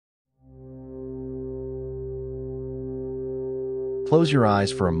Close your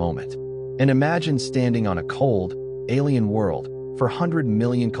eyes for a moment and imagine standing on a cold, alien world 400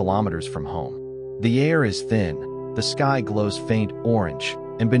 million kilometers from home. The air is thin, the sky glows faint orange,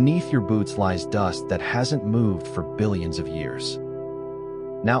 and beneath your boots lies dust that hasn't moved for billions of years.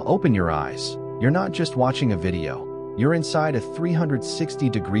 Now open your eyes. You're not just watching a video. You're inside a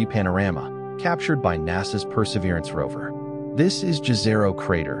 360-degree panorama captured by NASA's Perseverance Rover. This is Jezero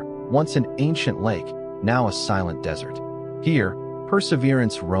Crater, once an ancient lake, now a silent desert. Here,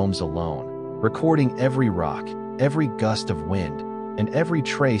 Perseverance roams alone, recording every rock, every gust of wind, and every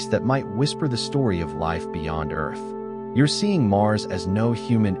trace that might whisper the story of life beyond Earth. You're seeing Mars as no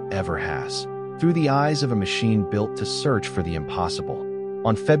human ever has, through the eyes of a machine built to search for the impossible.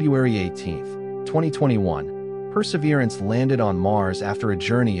 On February 18, 2021, Perseverance landed on Mars after a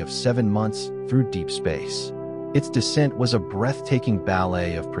journey of 7 months through deep space. Its descent was a breathtaking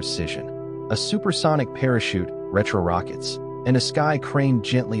ballet of precision, a supersonic parachute, retro rockets, and a sky crane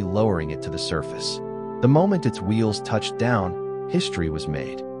gently lowering it to the surface. The moment its wheels touched down, history was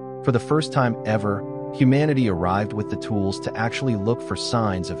made. For the first time ever, humanity arrived with the tools to actually look for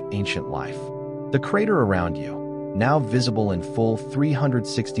signs of ancient life. The crater around you, now visible in full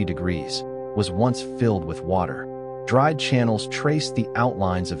 360 degrees, was once filled with water. Dried channels traced the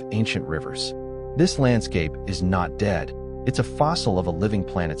outlines of ancient rivers. This landscape is not dead. It's a fossil of a living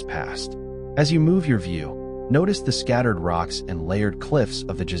planet's past. As you move your view, notice the scattered rocks and layered cliffs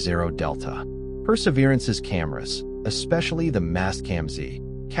of the Jezero Delta. Perseverance's cameras, especially the Mastcam Z,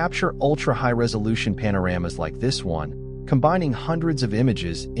 capture ultra-high-resolution panoramas like this one, combining hundreds of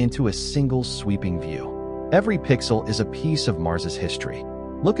images into a single sweeping view. Every pixel is a piece of Mars's history.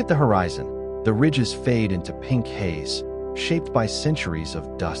 Look at the horizon. The ridges fade into pink haze, shaped by centuries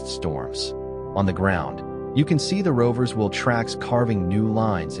of dust storms. On the ground, you can see the rover's wheel tracks carving new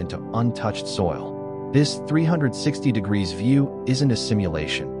lines into untouched soil. This 360 degrees view isn't a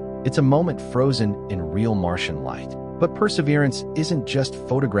simulation. It's a moment frozen in real Martian light. But Perseverance isn't just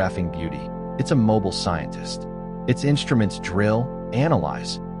photographing beauty. It's a mobile scientist. Its instruments drill,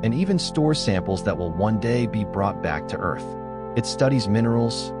 analyze, and even store samples that will one day be brought back to Earth. It studies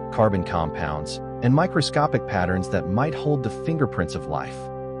minerals, carbon compounds, and microscopic patterns that might hold the fingerprints of life.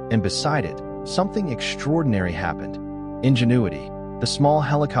 And beside it, something extraordinary happened. Ingenuity, the small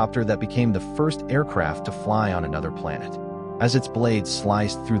helicopter that became the first aircraft to fly on another planet. As its blades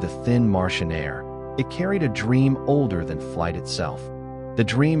sliced through the thin Martian air, it carried a dream older than flight itself, the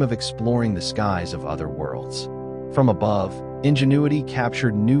dream of exploring the skies of other worlds. From above, Ingenuity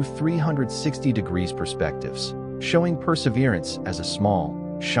captured new 360 degrees perspectives, showing Perseverance as a small,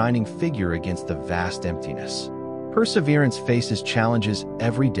 shining figure against the vast emptiness. Perseverance faces challenges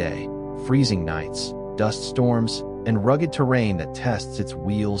every day, freezing nights, dust storms, and rugged terrain that tests its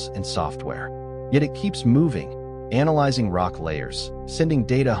wheels and software. Yet it keeps moving, analyzing rock layers, sending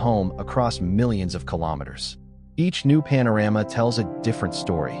data home across millions of kilometers. Each new panorama tells a different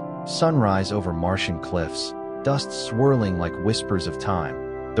story. Sunrise over Martian cliffs, dust swirling like whispers of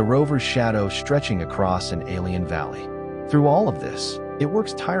time, the rover's shadow stretching across an alien valley. Through all of this, it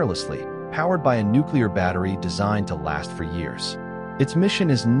works tirelessly, powered by a nuclear battery designed to last for years. Its mission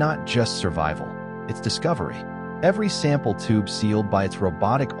is not just survival, it's discovery. Every sample tube sealed by its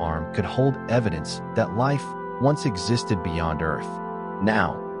robotic arm could hold evidence that life once existed beyond Earth.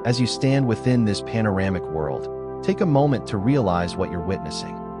 Now, as you stand within this panoramic world, take a moment to realize what you're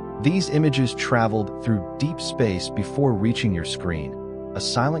witnessing. These images traveled through deep space before reaching your screen, a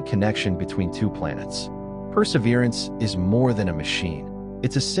silent connection between two planets. Perseverance is more than a machine.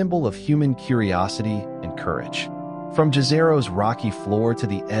 It's a symbol of human curiosity and courage. From Jezero's rocky floor to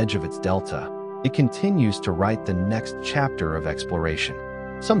the edge of its delta, it continues to write the next chapter of exploration.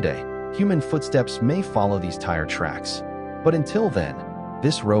 Someday, human footsteps may follow these tire tracks. But until then,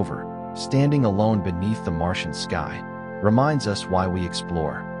 this rover, standing alone beneath the Martian sky, reminds us why we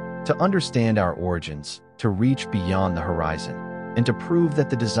explore. To understand our origins, to reach beyond the horizon, and to prove that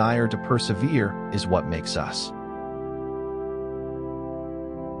the desire to persevere is what makes us.